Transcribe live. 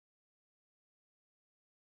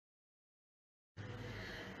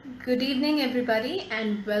Good evening, everybody,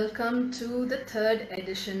 and welcome to the third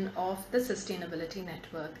edition of the Sustainability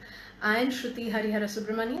Network. I'm Shruti Harihara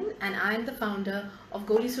Subramanian, and I'm the founder of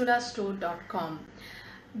golisodastore.com.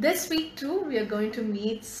 This week, too, we are going to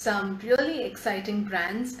meet some really exciting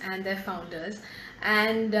brands and their founders.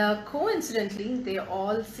 And coincidentally, they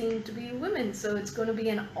all seem to be women. So it's going to be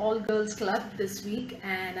an all girls club this week,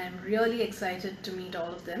 and I'm really excited to meet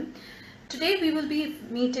all of them. Today we will be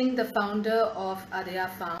meeting the founder of Adaaya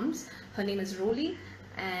Farms. Her name is Roli,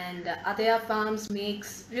 and Adaaya Farms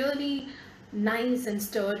makes really nice and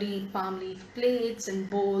sturdy palm leaf plates and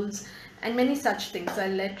bowls and many such things. I'll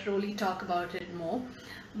let Roli talk about it more.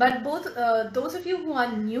 But both those of you who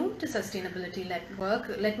are new to Sustainability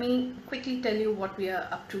Network, let me quickly tell you what we are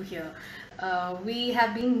up to here. We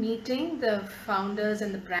have been meeting the founders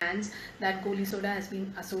and the brands that Goli Soda has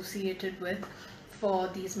been associated with for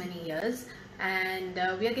these many years, and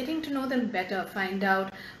we are getting to know them better, find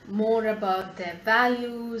out more about their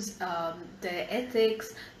values, their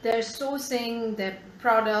ethics, their sourcing, their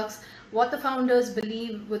products, what the founders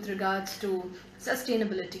believe with regards to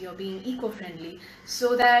sustainability or being eco-friendly,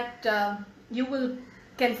 so that you will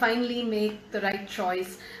can finally make the right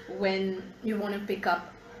choice when you want to pick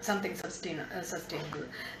up something sustainable.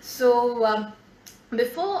 So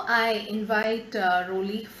before I invite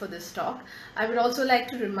Roli for this talk, I would also like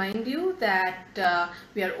to remind you that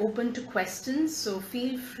we are open to questions, so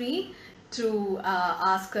feel free to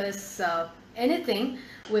ask us anything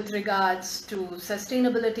with regards to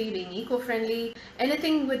sustainability, being eco-friendly,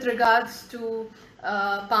 anything with regards to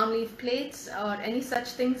palm leaf plates or any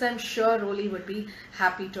such things. I'm sure Roli would be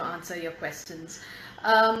happy to answer your questions.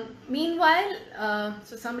 Meanwhile,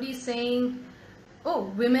 so somebody is saying, oh,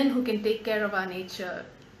 women who can take care of our nature.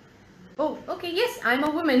 Oh, okay, yes, I'm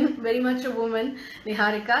a woman, very much a woman.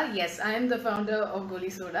 Niharika, yes, I am the founder of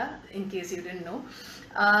Goli Soda, in case you didn't know.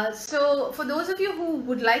 So, for those of you who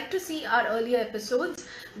would like to see our earlier episodes,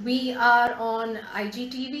 we are on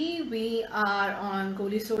IGTV, we are on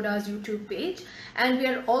Goli Soda's YouTube page, and we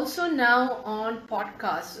are also now on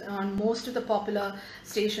podcasts, on most of the popular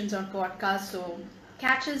stations on podcasts. So,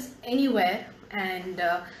 catch us anywhere, and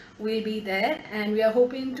we'll be there, and we are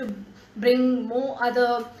hoping to bring more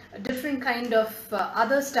other different kind of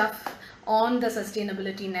other stuff on the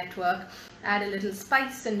sustainability network, add a little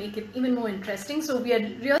spice and make it even more interesting. So we are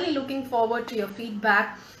really looking forward to your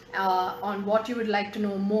feedback on what you would like to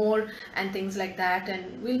know more and things like that,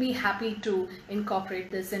 and we'll be happy to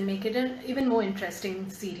incorporate this and make it an even more interesting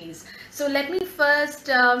series. So let me first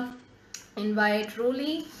invite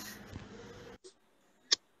Roli.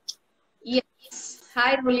 Yes,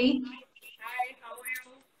 hi Roli. Hi, how are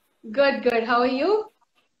you? Good, good. How are you?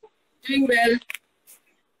 Doing well.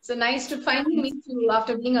 So nice to finally meet you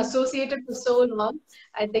after being associated for so long.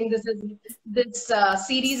 I think this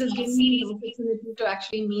series has given me an opportunity to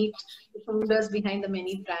actually meet the founders behind the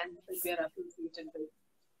many brands that we are associated with.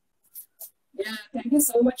 Yeah, thank you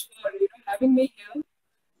so much for having me here.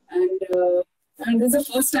 And this is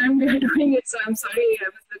the first time we are doing it, so I'm sorry I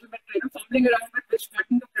was a little bit fumbling around with which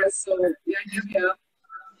button to press. So yeah, here we are.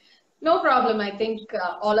 No problem. I think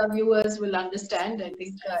all our viewers will understand. I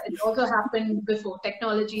think it also happened before.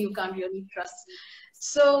 Technology you can't really trust.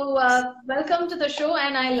 So welcome to the show,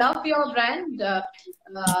 and I love your brand. Uh,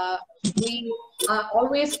 we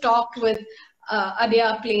always stocked with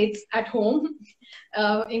Adaaya plates at home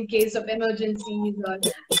in case of emergencies or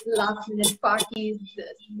last minute parties.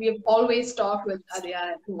 We have always stocked with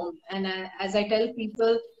Adaaya at home, and as I tell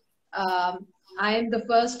people. I am the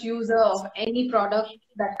first user of any product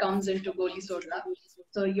that comes into Goli Soda.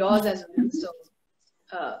 So yours as well. So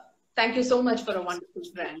uh, thank you so much for a wonderful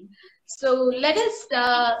brand. So let us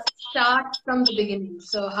start from the beginning.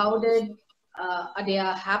 So how did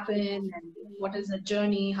Adaaya happen, and what is the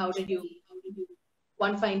journey? How did you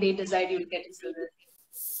one fine day decide you'll get into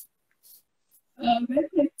this? Well,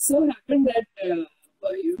 it so happened that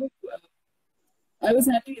I was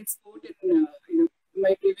having export in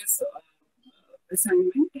my previous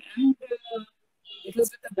assignment, and it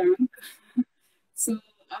was with the bank. So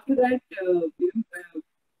after that, me and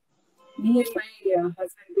my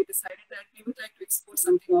husband, we decided that we would like to export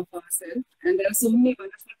something of ourselves. And there are so many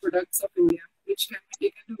wonderful products of India which can be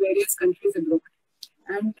taken to various countries abroad.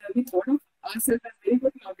 And we thought of ourselves as very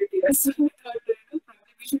good marketeers. So we thought,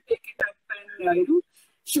 probably we should take it up and,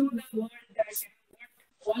 show the world that what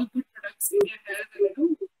all good products India has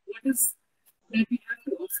and, what is that we have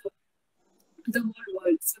to offer to the whole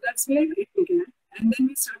world. So that's where it began. And then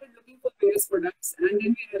we started looking for various products. And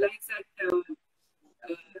then we realized that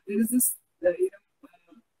there is this, there's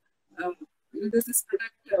this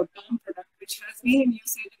product, palm product, which has been in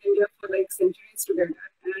usage in India for like centuries together.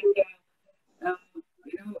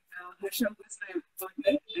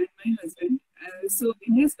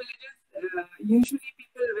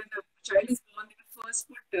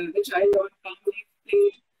 the child on palm leaf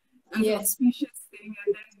plate as an Yes. auspicious thing,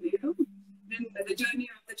 and then the journey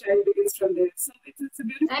of the child begins from there. So it's a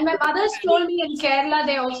beautiful. And my mother's told me in Kerala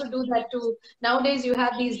they also do that too. Nowadays you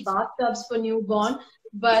have these bathtubs for newborn,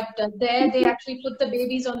 but there they actually put the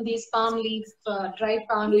babies on these palm leaf, dry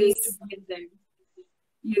palm leaf to give them.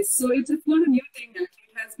 Yes, so it's not a new thing actually.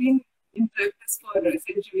 It has been in practice for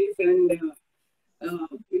centuries,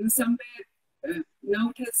 and somewhere now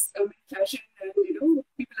it has come in fashion, and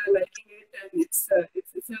people are liking it, and it's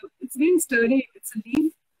very sturdy. It's a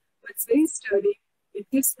leaf, but it's very sturdy. It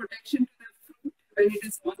gives protection to the fruit when it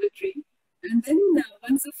is on the tree, and then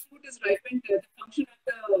once the fruit is ripened, the function of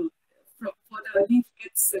the for the leaf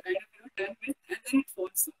gets kind of done with, and then it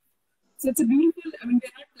falls off. So it's a beautiful. I mean,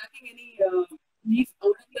 we're not plucking any leaf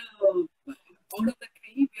out of the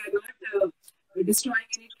tree. We are not destroying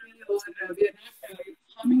any tree, or we are not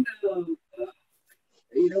harming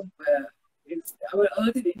our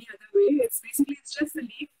earth in any other way. It's just a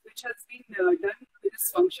leaf which has been done with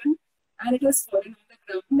this function, and it has fallen on the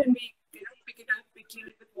ground, and we pick it up, we clean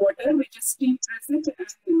it with water, we just steam press it,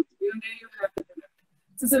 and there you have the product.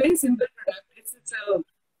 So it's a very simple product.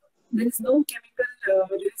 There is no chemical,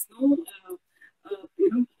 there is no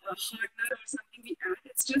hardener or something we add.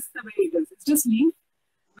 It's just the way it is. It's just leaf,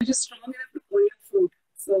 which is strong enough to hold your food.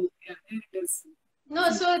 So yeah, there it is. No,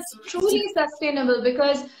 so it's truly sustainable,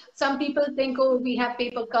 because some people think, oh, we have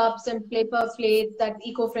paper cups and paper plates that's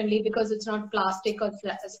eco-friendly because it's not plastic or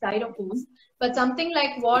styrofoam. But something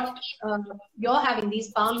like what you're having,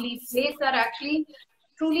 these palm leaf plates, are actually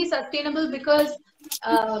truly sustainable, because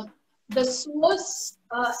the source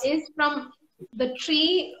is from the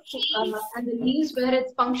tree and the leaves where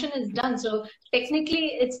its function is done. So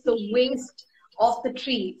technically it's the waste of the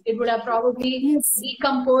tree. It would have probably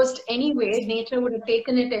decomposed anyway. Nature would have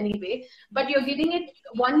taken it anyway. But you're giving it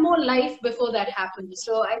one more life before that happens.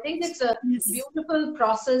 So I think it's a beautiful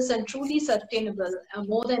process and truly sustainable,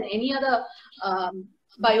 more than any other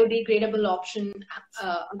biodegradable option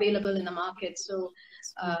available in the market. So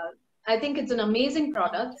I think it's an amazing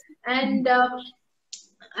product. And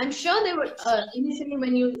I'm sure they were initially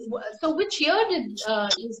when you. So which year did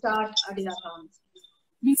you start Adaaya Farms?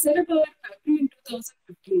 We set up our factory in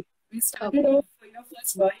 2015. We started off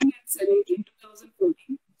first buying and selling in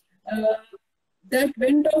 2014. That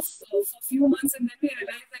went off for a few months, and then we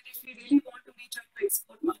realized that if we really want to reach out to the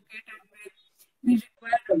export market, and where we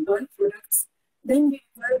require bulk products, then we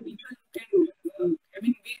require people who can, we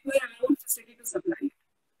require our own facility to supply it.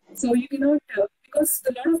 So you cannot, because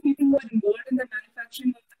a lot of people who are involved in the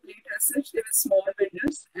manufacturing of the plate as such, they were small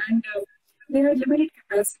vendors, and they had limited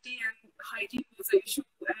capacity, and hygiene was an issue,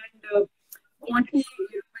 and quantity,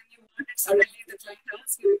 when you want it suddenly, the client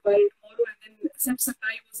asks, you require it tomorrow, and then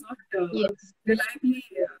supply was not reliably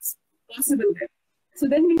possible there. So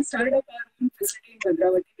then we started up our own facility in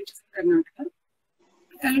Bhadravati, which is in Karnataka,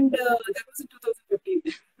 and that was in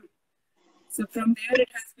 2015. So from there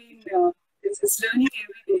it has been, it's learning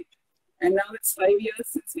every day. And now it's 5 years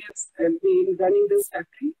since we have been running this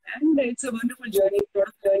factory, and it's a wonderful journey, a lot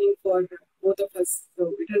of learning for both of us.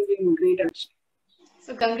 So it has been great actually.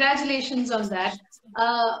 So congratulations on that.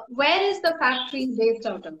 Where is the factory based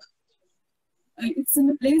out of? It's in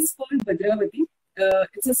a place called Bhadravati.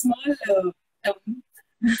 It's a small town,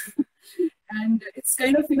 and it's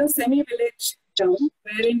kind of semi-village town,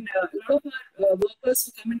 wherein a lot of our workers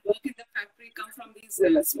who come and work in the factory come from these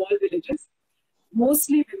small villages,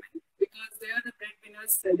 mostly women, because they are the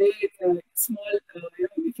breadwinners. They small.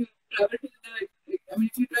 If you travel to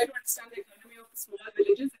if you try to understand the economy of the small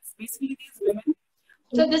villages, it's basically these women.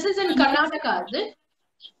 So this is in Karnataka, is it?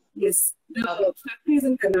 Yes, the factory is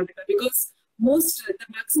in Karnataka, because the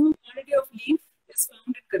maximum quantity of leaf is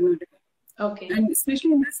found in Karnataka. Okay. And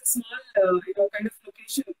especially in this small, kind of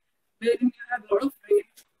location, wherein you have a lot of rain,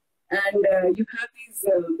 and you have these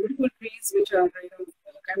beautiful trees which are,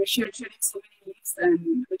 kind of shedding so many leaves,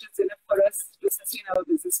 and which is enough for us to sustain our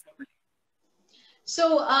business properly.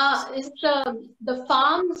 So is the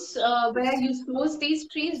farms where you source these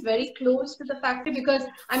trees very close to the factory? Because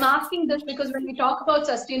I'm asking this because when we talk about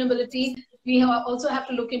sustainability, we also have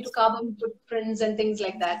to look into carbon footprints and things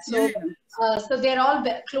like that. So, so they're all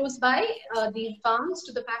close by these farms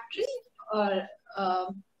to the factory, or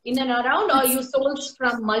in and around, or you source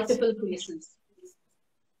from multiple places?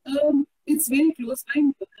 It's very close by.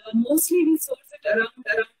 Mostly we source it around 20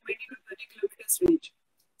 to 30 kilometers range.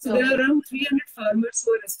 So there are around 300 farmers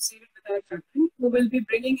who are associated with our factory, who will be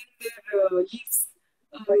bringing in their leaves,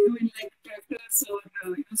 in like tractors or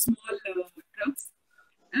small trucks,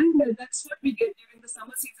 and that's what we get during the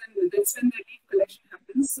summer season. That's when the leaf collection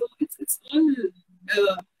happens. So it's all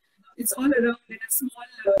it's all around in a small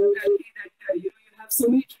locality that you have so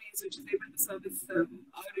many trees which is able to service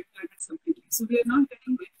our requirements completely. So we are not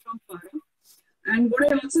getting it from far out. And what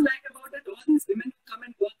I also like about it, all these women who come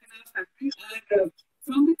and work in our factory are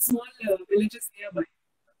from the small villages nearby.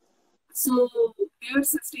 So they are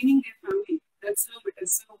sustaining their family. That's how it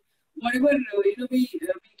is. So whatever we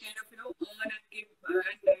kind of earn and give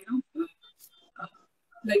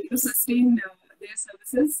sustain their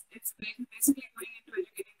services, it's basically going into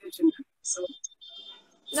educating their children.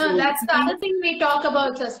 No, that's the other thing we talk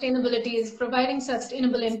about sustainability is providing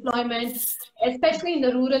sustainable employment, especially in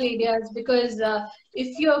the rural areas, because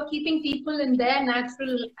if you're keeping people in their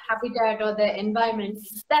natural habitat or their environment,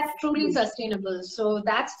 that's truly sustainable. So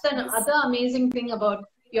that's the other amazing thing about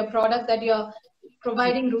your product, that you're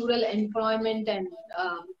providing rural employment and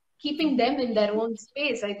keeping them in their own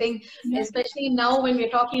space. I think, especially now when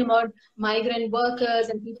we're talking about migrant workers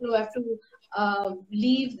and people who have to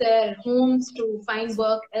leave their homes to find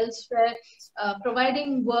work elsewhere,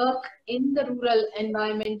 providing work in the rural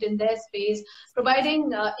environment, in their space,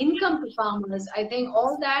 providing income to farmers. I think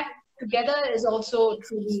all that together is also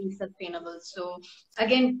truly sustainable. So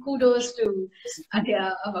again, kudos to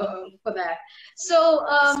Adaaya for that. So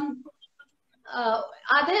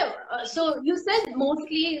are there? So you said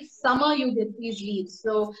mostly summer you get these leaves.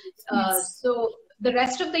 So so the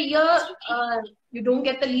rest of the year you don't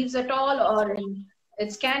get the leaves at all, or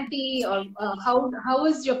it's scanty, or how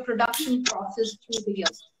is your production process through the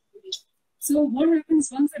year? So what happens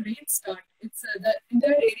once the rains start? It's the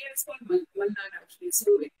entire area is called Malnad actually. So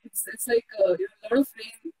it's like a lot of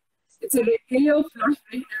rain. It's a area of lot of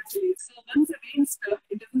rain actually. So once the rain starts,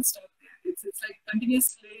 it doesn't stop there. It's like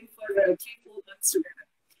continuous rain for 3-4 months together.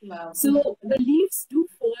 Wow. So the leaves do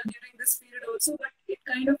fall during this period also, but it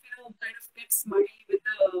kind of gets muddy with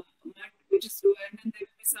the mud which is low, and then there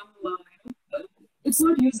will be some it's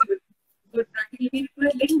not usable. But practically we require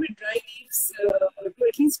a little bit dry leaves to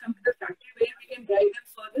at least come to the factory where we can dry them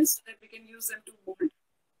further so that we can use them to mold.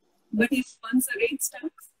 But if once the rain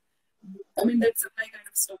starts, I mean that supply kind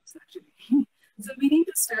of stops actually. So we need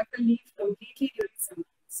to stack the leaf completely during summer.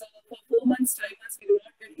 So for 4 months, 5 months, we do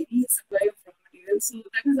not get any supply of raw materials. So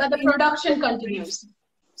that is the production continues.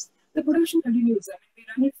 The production continues. I mean, we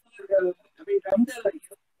run it for round the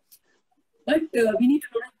year. But we need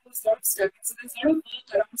a lot of stacking. So there's a lot of work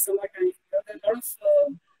around summertime. There's a lot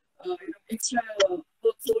of extra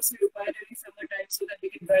workforce we require during summertime so that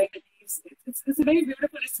we can dry the leaves. It's very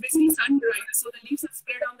beautiful. It's basically sun dried. So the leaves are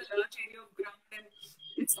spread on the large area of ground, and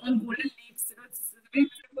it's all golden leaves. It's a very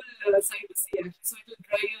beautiful sight to see actually. So it will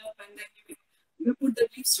dry up, and then you put the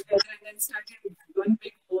leaves together and then stack it in one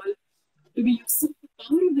big ball to be used. So the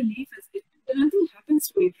power of the leaf is nothing happens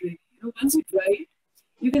to it really. Once you dry it,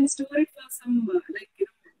 you can store it for some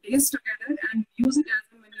days together and use it as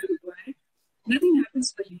and when you require it. Nothing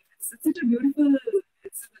happens to the leaf. It's such a beautiful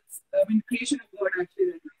creation of God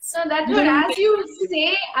actually. So that's what, as you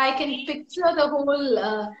say, I can picture the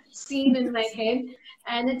whole scene in my head,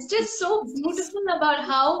 and it's just so beautiful about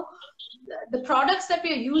how the products that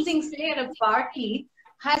we are using, say, at a party,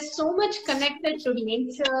 has so much connected to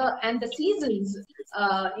nature and the seasons.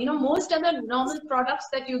 Most other normal products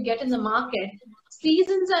that you get in the market,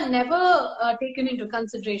 seasons are never taken into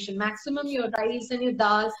consideration. Maximum your rice and your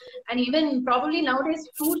dal, and even probably nowadays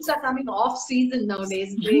fruits are coming off season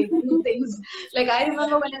nowadays. They do things like, I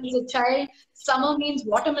remember when I was a child, summer means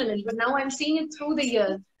watermelon, but now I'm seeing it through the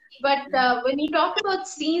years. But when you talk about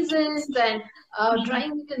seasons and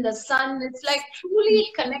drying it in the sun, it's like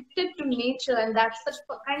truly connected to nature, and that's the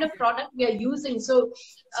kind of product we are using. So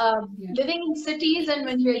living in cities, and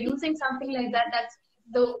when we are using something like that, that's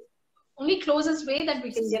the only closest way that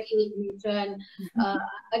we can get to nature. And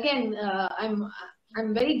again,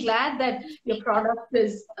 I'm very glad that your product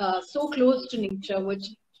is so close to nature, which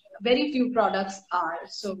very few products are.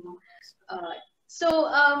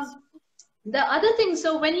 The other thing,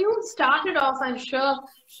 so when you started off, I'm sure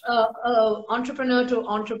entrepreneur to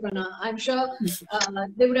entrepreneur, I'm sure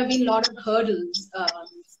there would have been a lot of hurdles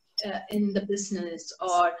in the business,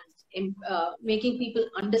 or in making people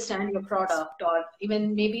understand your product, or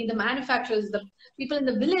even maybe the manufacturers, the people in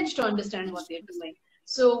the village to understand what they're doing.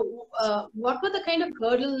 So what were the kind of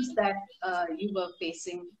hurdles that you were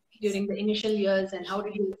facing during the initial years, and how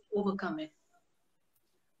did you overcome it?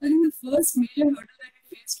 I think the first major hurdle that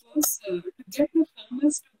we faced was to get the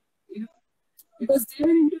farmers to, because they are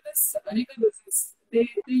into this Adaaya business. They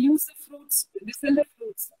use the fruits, they sell the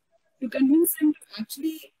fruits. To convince them to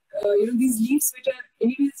actually, these leaves which are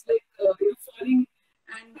anyways falling,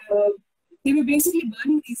 and they were basically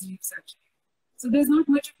burning these leaves actually. So there's not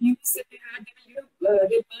much of use that they had. They will,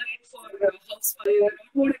 they burn it for house fire or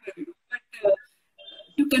whatever.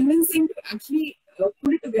 balancing to actually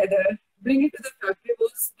put it together, bring it to the factory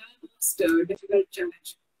was the most difficult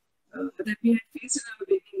challenge that we had faced in our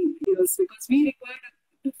beginning years, because we required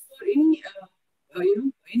for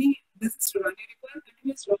any business to run, you require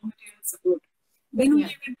continuous raw material support. Then only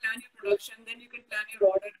you can plan your production, then you can plan your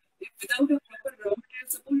order. Without a proper raw material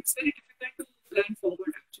support, it's very difficult to plan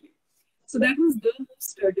forward actually. So that was the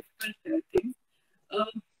most difficult thing.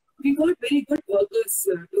 We got very good workers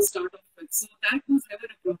to start off with, so that was never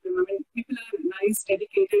a problem. I mean, people are nice,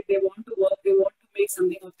 dedicated, they want to work, they want to make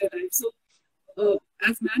something of their life. So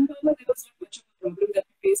as manpower, there was not much of a problem that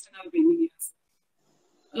we faced in our beginning years.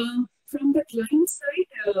 From the client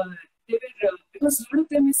side, they were because a lot of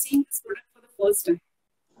them are seeing this product for the first time.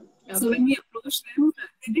 Okay. So when we approached them,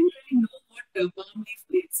 they didn't really know what palm leaf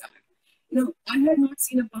plates are. I had not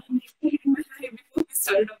seen a palm leaf plate in my life before we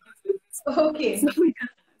started off this business. Okay.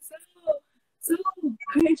 So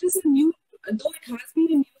I just knew, though it has been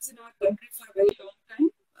in use in our country for a very long time,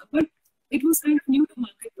 but it was kind of new to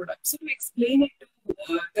market product. So to explain it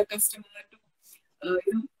to the customer, to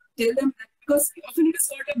tell them that, because often it is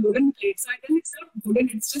called a wooden plate. So I tell it's not wooden,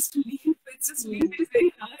 it's just a leaf. It's just leaf. It is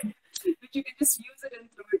very hard, but you can just use it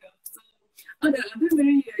and throw it up. So the other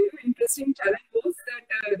very interesting challenge was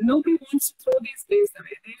that nobody wants to throw these plates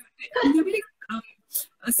away. They're very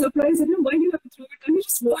surprised. Why do you have to throw it? Can you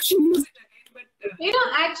just wash and use it again? But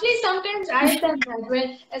actually, sometimes I've done that,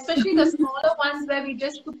 when, especially the smaller ones where we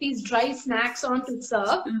just put these dry snacks on to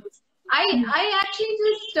serve. I actually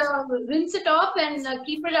just rinse it off and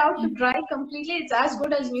keep it out to dry completely. It's as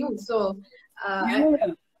good as new. So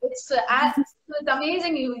it's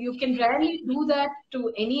amazing. You can rarely do that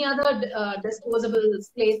to any other disposable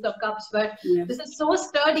plates or cups, but this is so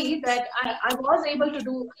sturdy that I was able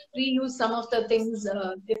to reuse some of the things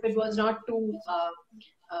if it was not too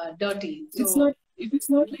dirty. So if it's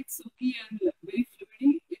not like soaky and very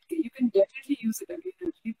fluidy, you can definitely use it again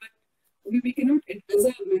actually, but we cannot, as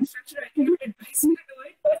a manufacturer, I cannot advise you to do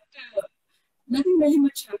it, but nothing really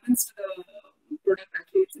much happens to the product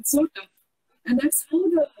actually. It's so tough. And that's how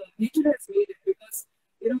the nature has made it, because,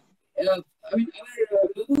 I mean, our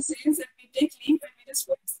logo says that we take leaf and we just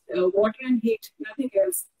put water and heat, nothing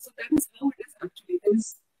else. So that is how it is actually.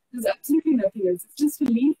 There's absolutely nothing else. It's just a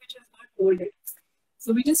leaf which has got molded.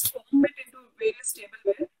 So we just form it into various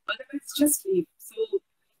tableware, otherwise it's just leaf. So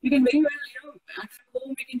you can very well, at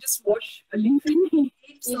home, we can just wash a leaf and heat.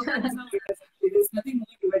 So that's how it is actually. There's nothing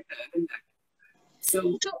more to it than that.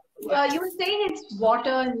 So you were saying it's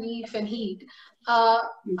water, leaf, and heat.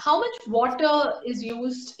 How much water is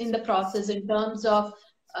used in the process in terms of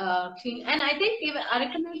clean? And I think even I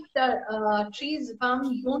recommend that trees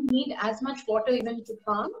farm don't need as much water even to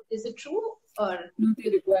farm. Is it true? Or no, they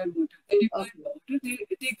require water. They require water.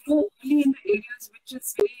 They grow only in the areas which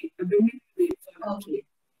is very abundant rainfall. Okay.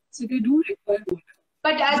 So they do require water.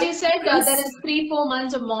 But as you said, there is 3-4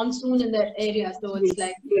 months of monsoon in that area, so it's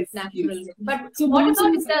natural. Yes. But so what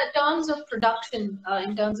about in terms of production,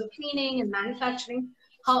 in terms of cleaning and manufacturing?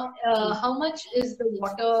 How much is the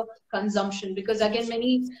water consumption? Because again,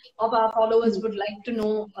 many of our followers would like to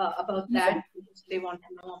know about that. They want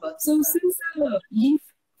to know about. So since the leaf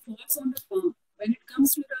falls on the farm, when it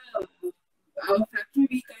comes to our factory,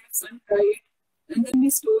 we kind of sun dry it, and then we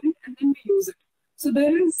store it, and then we use it. So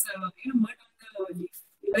there is mud on the leaf,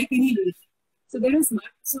 like any leaf. So there is mud.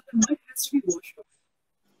 So the mud has to be washed off,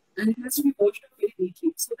 and it has to be washed off very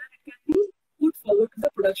neatly so that it can be put forward to the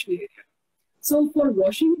production area. So for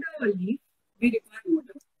washing the leaf, we require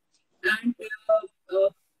water, and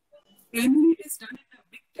primarily it is done in a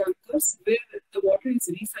big tankers where the water is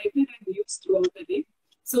recycled and used throughout the day.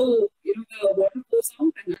 So the water goes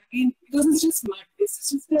out, and again, because it's just mud, it's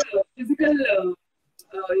just the physical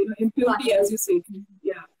impurity, as you say.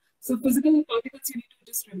 Yeah. So physical particles you need to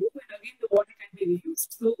just remove, and again the water can be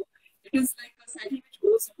reused. So it is like a cycle which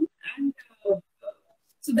goes on, and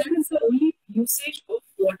so that is the only usage of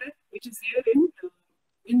water which is there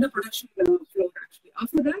in the production floor actually.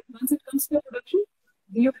 After that, once it comes to the production,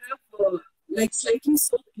 you have like slightly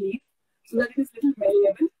soaked leaf so that it is little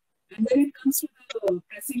malleable, and then it comes to the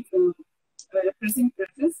pressing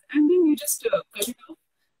presses, and then you just cut it off.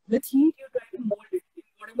 With heat, you try to mold it in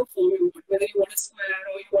whatever form you want, whether you want a square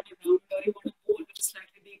or you want a round or you want a hole which is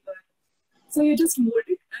slightly deeper. So you just mold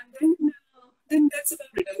it, and then that's about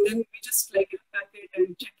it. And then we just pack it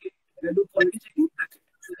and check it, do quality checking, pack it.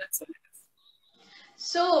 So that's all it is.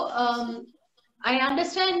 So I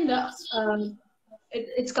understand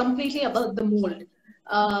it's completely about the mold,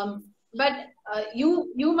 but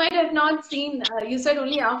you might have not seen. You said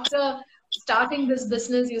only after starting this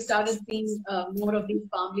business, you started seeing more of these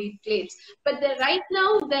palm leaf plates. But right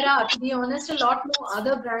now, there are, to be honest, a lot more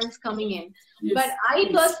other brands coming in. Yes. But I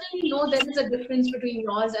Yes. personally know there is a difference between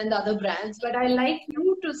yours and the other brands. But I like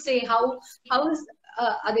you to say how is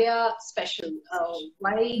Adaaya special?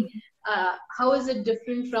 Why? How is it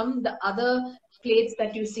different from the other plates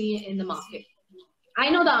that you see in the market? I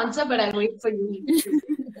know the answer, but I'll wait for you.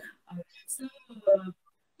 So,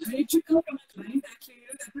 I took out from a client actually,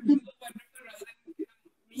 that would be more wonderful rather than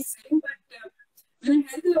me saying. But when I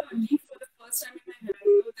held the leaf for the first time in my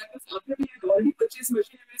hand, that was after we had already purchased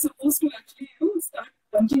machine and we were supposed to actually, start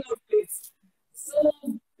punching out plates. So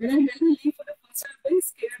when I held the leaf for the first time, I was very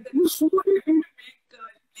scared that how are we going to make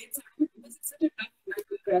plates out of it, because it's such a tough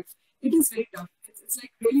manual craft. It is very tough. It's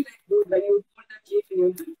like really like wood when you hold that leaf in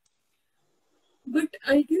your hand. But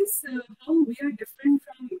I guess how we are different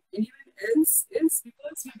from anyone else is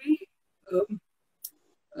because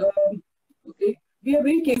we are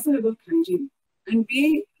very careful about hygiene, and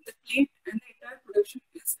the plate and the entire production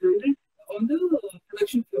is handled on the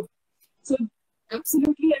production floor. So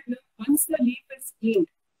absolutely, once the leaf is cleaned,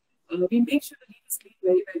 we make sure the leaf is cleaned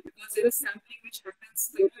very well, because there is sampling which happens.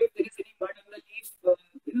 So, if there is any mud on the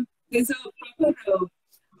leaf, there's a proper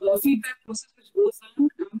feedback process which goes on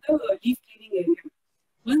the leaf cleaning area.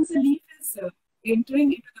 Once the leaf is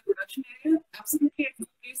entering into the production area, absolutely at no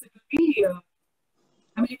place it will be.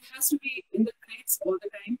 It has to be in the crates all the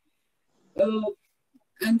time.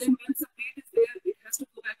 And then once the plate is there, it has to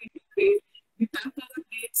go back into crate. We pack our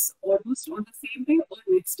plates almost on the same day or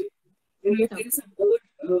next day. If there is some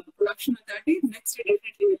production on that day, next day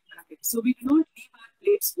definitely we'll pack it. So we do not leave our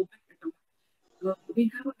plates open at all.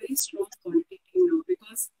 We have a very strong quality team now,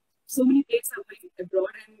 because so many plates are going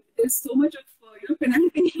abroad and there's so much of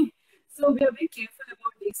penalty. So we are very careful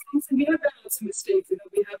about these things, and we have done also mistakes.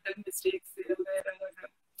 We have done mistakes where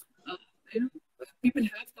people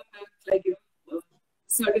have come back like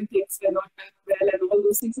certain things were not packed well, and all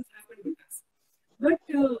those things have happened with us. But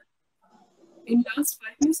in last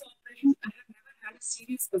 5 years of operation, I have never had a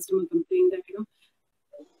serious customer complain that I cannot.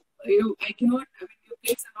 Your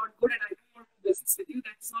plates are not good, and I don't want to do business with you.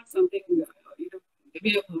 That's not something we have heard.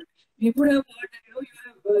 We could have heard that you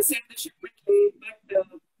have sent the shipment late, but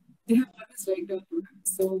they have always liked our product.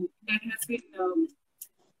 So that has been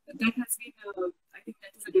I think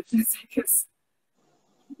that is a difference, I guess.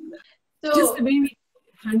 So just the way we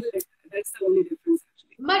handle it, that's the only difference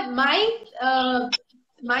actually. But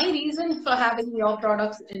my reason for having your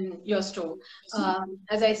products in your store,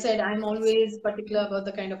 as I said, I'm always particular about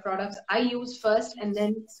the kind of products I use first, and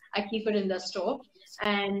then I keep it in the store.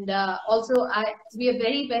 And also, we are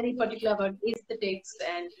very, very particular about aesthetics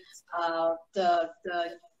and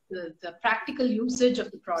the practical usage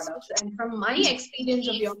of the products. And from my experience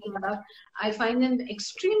of your product, I find them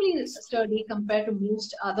extremely sturdy compared to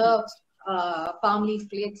most other palm leaf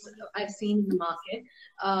plates I've seen in the market.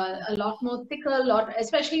 A lot more thicker,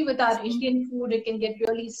 especially with our Indian food, it can get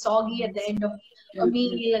really soggy at the end of a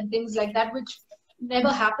meal and things like that, which never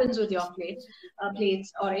happens with your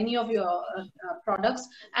plates or any of your products.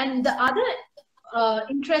 And the other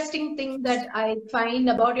interesting thing that I find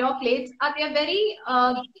about your plates are they're very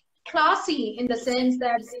classy, in the sense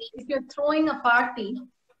that if you're throwing a party,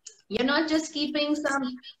 you're not just keeping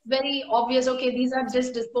some very obvious, okay, these are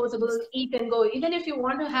just disposable, eat and go. Even if you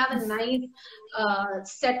want to have a nice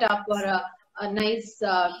setup or a nice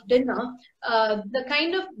dinner, the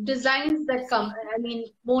kind of designs that come,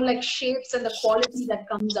 more like shapes and the quality that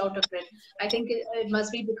comes out of it, I think it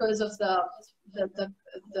must be because of the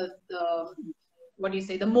what do you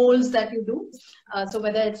say, the molds that you do. So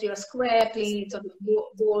whether it's your square plates or the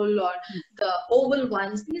bowl or the oval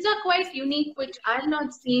ones, these are quite unique, which I've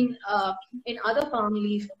not seen in other palm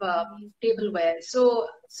leaf tableware. So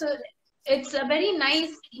it's a very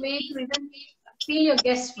nice way to even feel your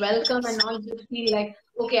guests welcome and not just feel like,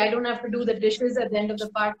 okay, I don't have to do the dishes at the end of the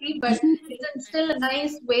party, but it's still a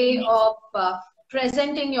nice way of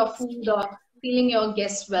presenting your food or feeling your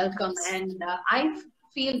guests welcome. And I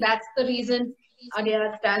feel that's the reason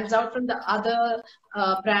Adaaya stands out from the other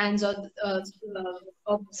brands, or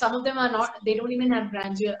some of them are not, they don't even have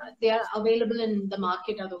brands. They are available in the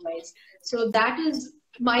market otherwise. So that is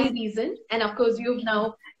my reason. And of course, you've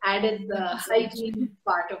now added the hygiene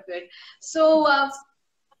part of it. So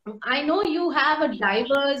I know you have a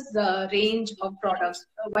diverse range of products.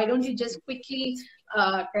 Why don't you just quickly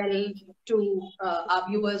tell to our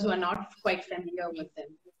viewers who are not quite familiar with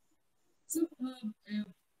them? So,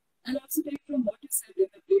 I'll also take from what you said in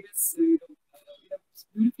the previous,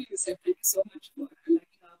 beautifully you said. Thank you so much for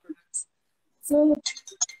liking our products. So,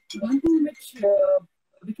 one thing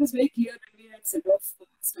which was very clear when we had set off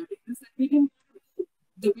starting this, that we didn't do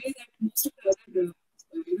the way that most of the other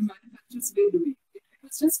manufacturers were doing. It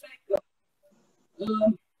was just like,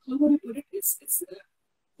 how would I put it? It's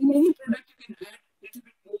in any product you can add a little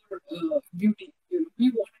bit more beauty. We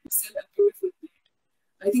wanted to sell a beautiful plate.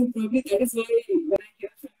 I think probably that is why when I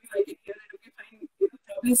hear from you, I can hear that, okay, fine,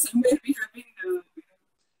 probably somewhere we have been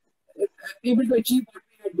able to achieve what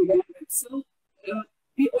we had begun with. So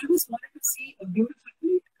we always wanted to see a beautiful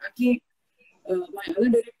plate. Actually, my other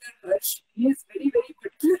director, Harsh, he is very, very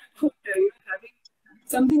particular about having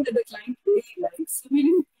something that the client really likes. So we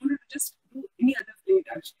didn't want to just do any other plate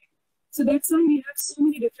actually. So that's why we have so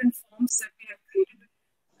many different forms that we have created.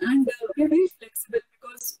 And we are very flexible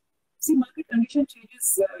because, see, market condition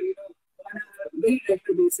changes, on a very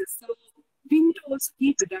regular basis. So we need to also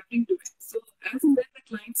keep adapting to it. So as and when the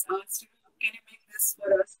clients ask, can you make this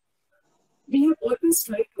for us? We have always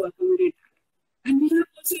tried to accommodate that. And we have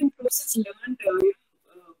also in process learned to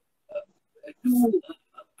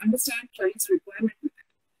understand clients' requirement with it.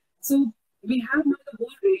 So we have now the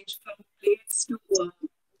whole range from plates to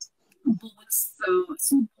bowls.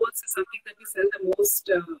 Soup bowls is something that we sell the most.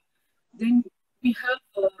 Then we have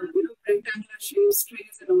rectangular shapes,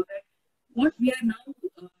 trays, and all that. What we are now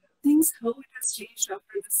things how it has changed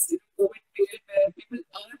after this COVID period, where people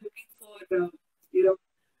are looking for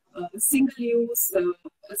single use,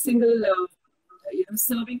 a single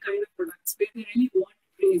serving kind of products where they really want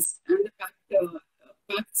trays and the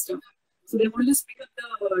packed stuff. So they want to just pick up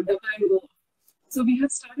the dabba and go. So we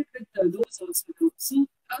have started with those also now. So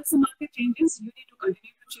as the market changes, you need to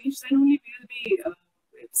continue to change. Then only we will be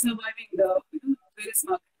surviving the various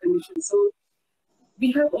market conditions. So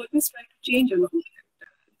we have always tried to change along with it.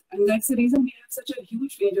 And that's the reason we have such a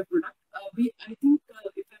huge range of product. I think,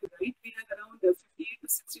 if I'm right, we have around 58 to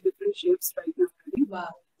 60 different shapes right now. Wow.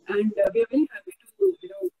 And we are very happy to,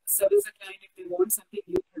 service a client if they want something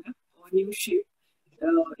new product or new shape.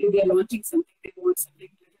 If they are launching something, they want something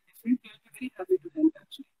little different, we will be very happy to help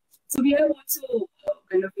actually. So we have also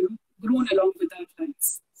kind of, grown along with our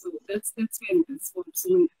clients. So that's where it is for so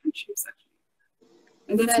many different shapes actually.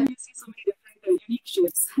 And that's why you see so many different unique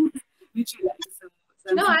shapes, which we like.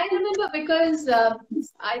 No, I remember because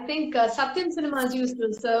I think Satyam Cinemas used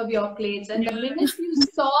to serve your plates, and the minute you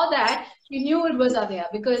saw that, you knew it was Adaaya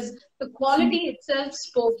because the quality itself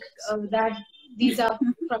spoke that these are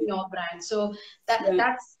from your brand. So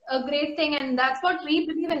that's a great thing, and that's what we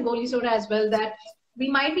believe in Goli Soda as well. That we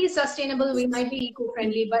might be sustainable, we might be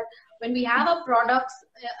eco-friendly, but when we have our products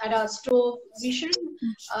at our store, we shouldn't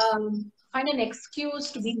find an excuse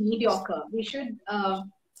to be mediocre. We should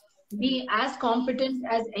be as competent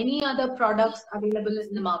as any other products available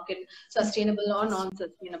in the market, sustainable or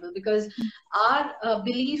non-sustainable, because our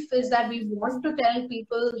belief is that we want to tell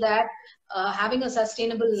people that having a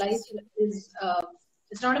sustainable life is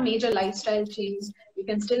it's not a major lifestyle change. You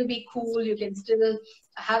can still be cool, you can still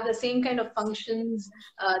have the same kind of functions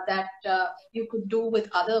that you could do with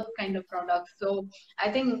other kind of products. So I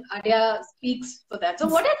think Adaaya speaks for that. So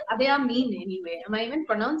what does Adaaya mean anyway? Am I even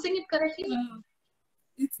pronouncing it correctly?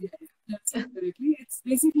 That's it correctly. It's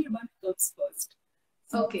basically one comes first.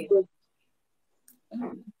 So, okay.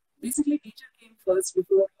 Basically, nature came first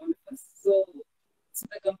before all of us. So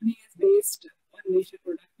the company is based on nature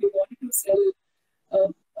product. We wanted to sell.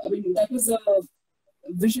 That was a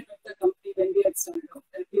vision of the company when we had started off.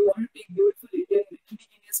 That we want to take beautiful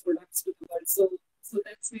indigenous products to the world. So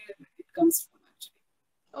that's where it comes from actually.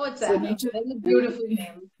 Oh, it's a very beautiful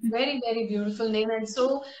name. Very, very beautiful name, and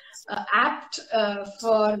so apt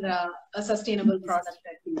for a sustainable product,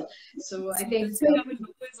 I think. So I think that's why our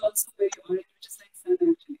logo is also very orange, which is like sun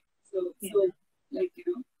actually. So like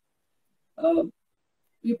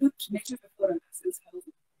we put nature before others is how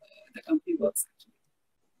the company works actually.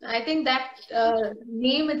 I think that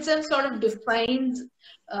name itself sort of defines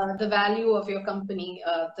the value of your company,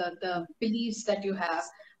 the beliefs that you have.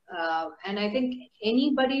 And I think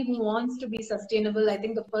anybody who wants to be sustainable, I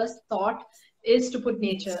think the first thought is to put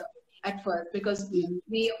nature at first, because we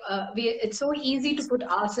it's so easy to put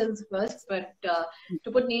ourselves first, but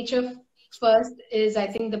to put nature first is, I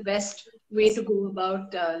think, the best way to go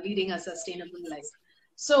about leading a sustainable life.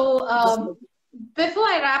 So before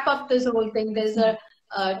I wrap up this whole thing, there's a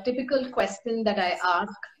typical question that I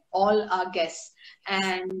ask all our guests,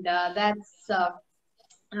 and that's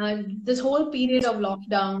this whole period of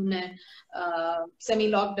lockdown and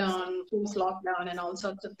semi-lockdown, post-lockdown, and all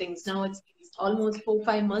sorts of things. Now it's almost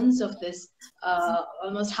 4-5 months of this.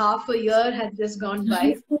 Almost half a year has just gone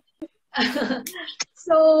by.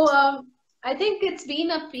 So I think it's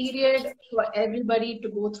been a period for everybody to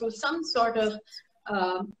go through some sort of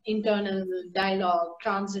internal dialogue,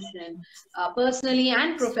 transition, personally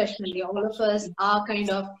and professionally. All of us are kind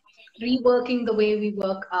of reworking the way we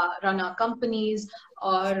work, run our companies,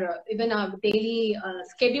 or even our daily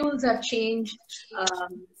schedules have changed,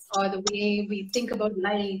 or the way we think about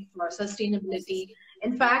life or sustainability.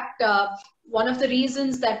 In fact, one of the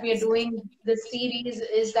reasons that we are doing this series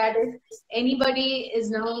is that if anybody is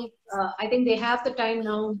now, I think they have the time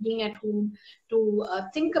now being at home to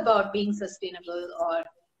think about being sustainable or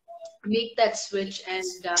make that switch. And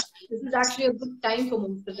this is actually a good time for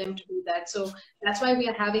most of them to do that. So that's why we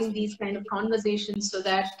are having these kind of conversations, so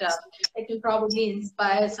that it will probably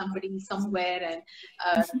inspire somebody somewhere and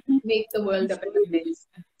uh, make the world a better place.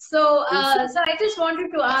 So, so I just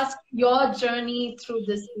wanted to ask your journey through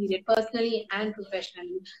this period, personally and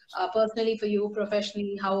professionally. Personally for you,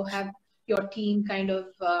 professionally, how have your team kind of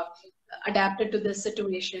adapted to this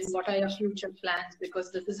situation? What are your future plans?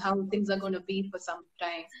 Because this is how things are going to be for some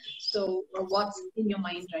time. So, what's in your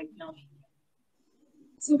mind right now?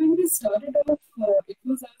 So when we started off, it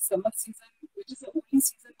was our summer season, which is the only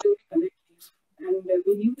season where we collect leaves. And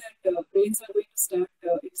we knew that rains are going to start.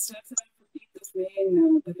 It starts around 15th of May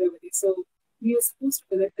in Bhadravati. So we are supposed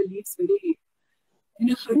to collect the leaves very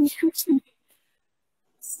in a hurry, actually.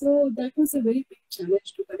 So that was a very big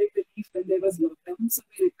challenge to collect the leaf when there was lockdown. So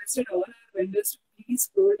we requested all our vendors to please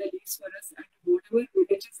store the leaves for us at whatever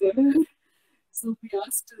villages they were. So we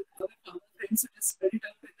asked our farmer friends to just spread it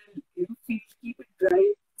out in the field, keep it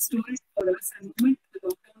dry, store it for us, and the moment the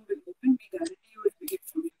lockdown will open, we guarantee you it will get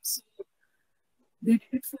from you. So they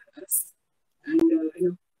did it for us, and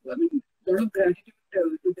I mean, a lot of gratitude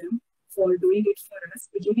to them for doing it for us,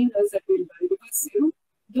 believing us that we'll buy, because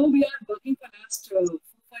though we are working for last 4-5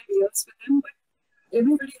 years with them, but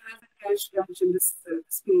everybody has a cash crunch in this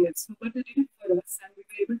period. So, but they did it for us, and we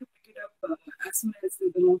were able to pick it up as soon as the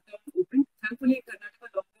lockdown opened. Thankfully, Karnataka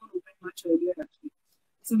lockdown opened much earlier, actually.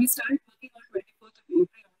 So we started working on 24th of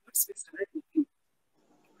April onwards. We started working.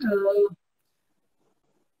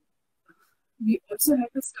 We also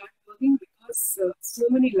had to start working because so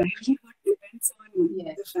many livelihood depends on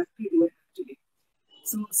the factory there, actually.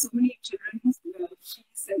 So many children's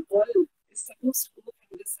fees and all is supposed to go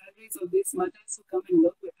from the salaries of these mothers who come and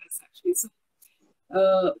work with us, actually. So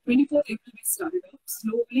 24th April we started off.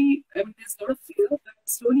 Slowly, I mean, there's a lot of fear, but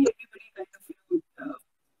slowly everybody kind of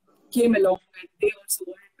came along, and they also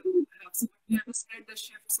wanted to have. So we have to spread the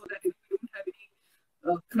shift so that we don't have any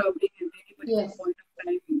crowding at any particular point of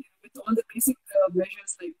time. With all the basic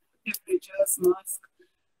measures like temperatures, mask.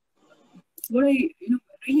 What I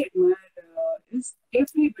really admire is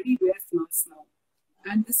everybody wears masks now,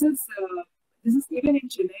 and this is even in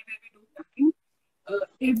Chennai where we do packing.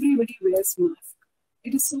 Everybody wears masks.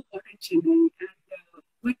 It is so hot in Chennai, and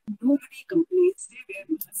but nobody complains. They wear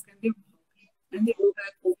masks and they work and they go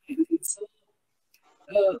back home healthy. So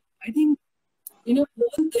I think the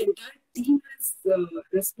entire team has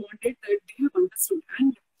responded that they have understood,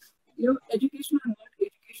 and education or not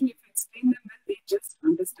education, if you explain them well, they just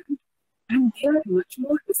understand. And they are much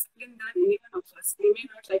more disciplined than any one of us. They may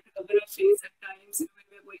not like to cover our face at times when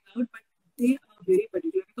we're going out, but they are very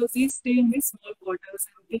particular because they stay in very small quarters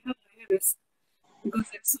and they have higher risk because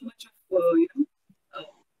there's so much of,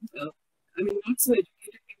 I mean, not so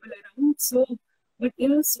educated people around. So, but they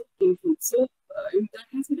are so careful. So, that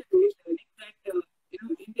has been a great learning that,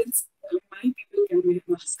 Indians, my people can wear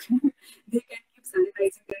masks. They can keep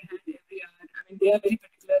sanitizing their hand every hour. I mean, they are very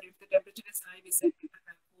particular. If the temperature is high, we send people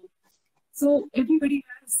back home. So everybody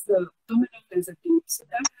has come along as a team. So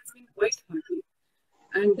that has been quite heartening.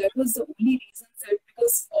 And that was the only reason that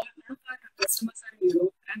because all of our customers are in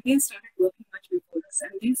Europe and they started working much before us.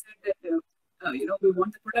 And they said that, we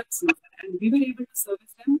want the products now. And we were able to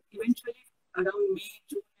service them eventually around May,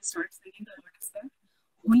 June, we started sending the orders back.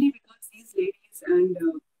 Only because these ladies and,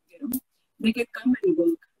 they can come and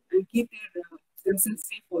work and keep themselves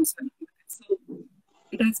safe also. So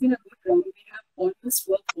it has been a good run. We have almost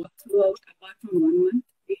worked all throughout, apart from 1 month.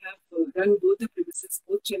 We have run both the premises,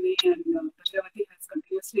 both Chennai and Bhadravati has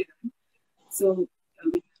continuously run. So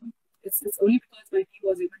it's only because my team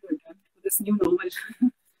was able to adapt to this new normal.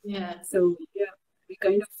 So yeah, we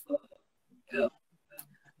kind of,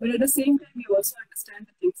 but at the same time, we also understand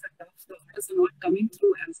that things are tough. The orders are not coming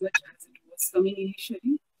through as much as it was coming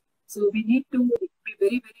initially. So we need to be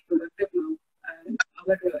very, very productive now. And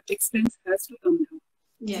our expense has to come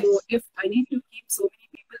down. So if I need to keep so many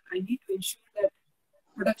people, I need to ensure that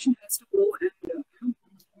production has to grow, and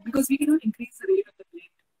because we cannot increase the rate of the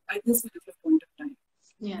plate at this particular point of time.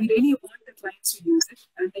 We really want the clients to use it,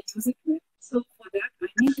 and they use it well. So for that, I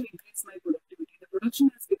need to increase my productivity. The production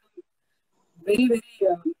has become very, very,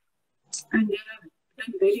 and there are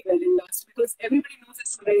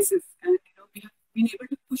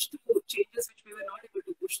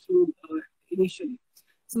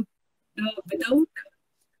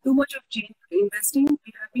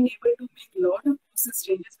able to make a lot of process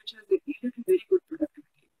changes which has yielded in very good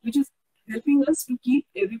productivity, which is helping us to keep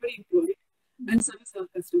everybody employed and service our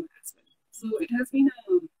customer as well. So it has been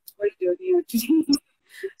a quite a journey actually.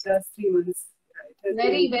 Last 3 months.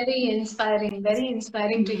 Very, very inspiring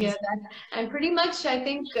to hear that. And pretty much, I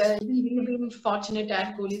think we've been fortunate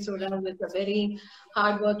at Goli Soda with a very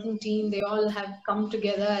hardworking team. They all have come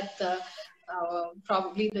together at the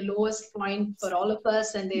probably the lowest point for all of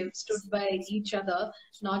us, and they've stood by each other,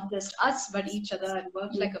 not just us, but each other, and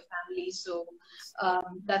worked like a family. So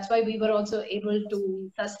that's why we were also able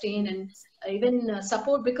to sustain and even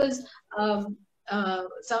support because.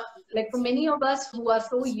 So like for many of us who are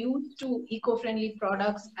so used to eco-friendly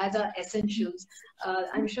products as our essentials,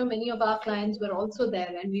 I'm sure many of our clients were also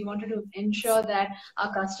there, and we wanted to ensure that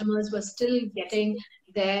our customers were still getting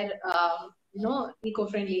their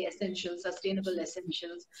eco-friendly essentials, sustainable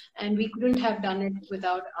essentials, and we couldn't have done it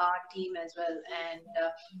without our team as well. And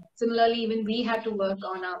similarly, even we had to work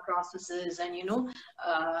on our processes and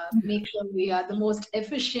make sure we are the most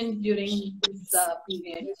efficient during this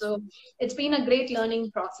period. So it's been a great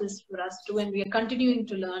learning process for us too, and we are continuing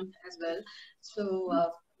to learn as well.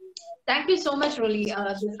 So thank you so much, Roli.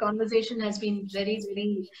 This conversation has been very,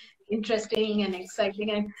 very interesting and exciting.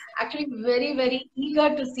 I'm actually very, very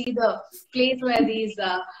eager to see the place where these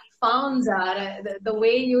farms are. The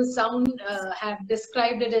way you have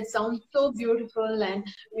described it, it sounds so beautiful, and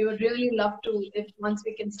we would really love to, if once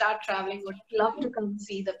we can start traveling, would love to come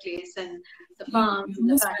see the place and the farms and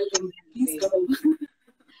the factories.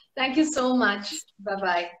 Thank you so much.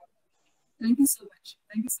 Bye-bye. Thank you so much.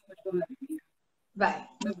 Thank you so much for having me. Bye.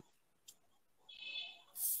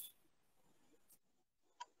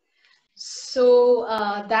 So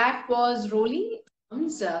that was Roli.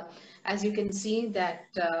 As you can see that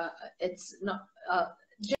it's not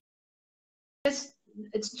just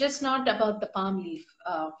it's just not about the palm leaf,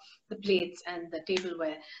 the plates and the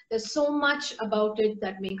tableware. There's so much about it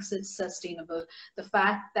that makes it sustainable. The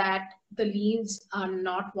fact that the leaves are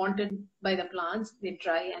not wanted by the plants, they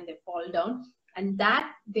dry and they fall down, and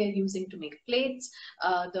that they're using to make plates,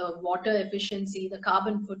 the water efficiency, the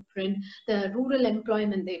carbon footprint, the rural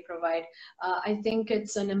employment they provide. I think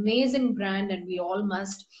it's an amazing brand, and we all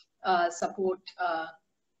must support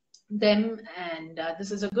them. And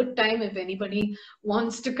this is a good time if anybody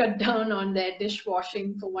wants to cut down on their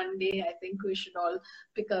dishwashing for one day. I think we should all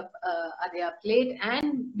pick up Adaaya plate.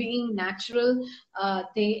 And being natural,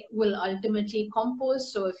 they will ultimately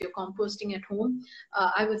compost. So if you're composting at home,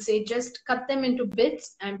 I would say just cut them into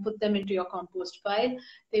bits and put them into your compost pile.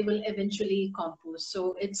 They will eventually compost.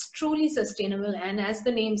 So it's truly sustainable, and as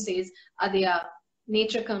the name says, Adaaya,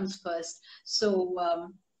 nature comes first. So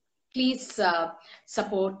please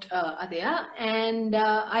support Adaaya. And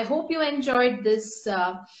I hope you enjoyed this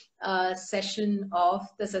session of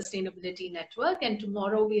the Sustainability Network. And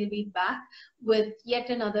tomorrow we'll be back with yet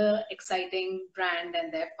another exciting brand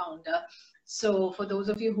and their founder. So for those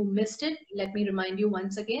of you who missed it, let me remind you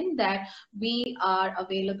once again that we are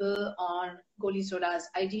available on Goli Soda's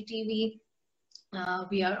IGTV.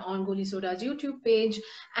 We are on Goli Soda's YouTube page,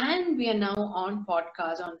 and we are now on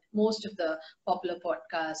podcast on most of the popular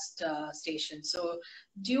podcast stations. So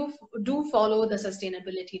do follow the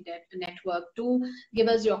Sustainability Network. Do give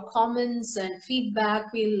us your comments and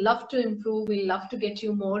feedback. We love to improve. We love to get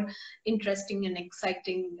you more interesting and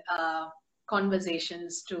exciting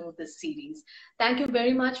conversations to this series. Thank you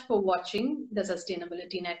very much for watching the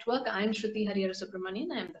Sustainability Network. I'm Shruti Harihara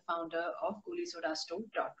Subramanian. I'm the founder of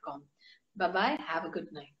GoliSodaStore.com. Bye-bye. Have a good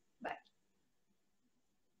night.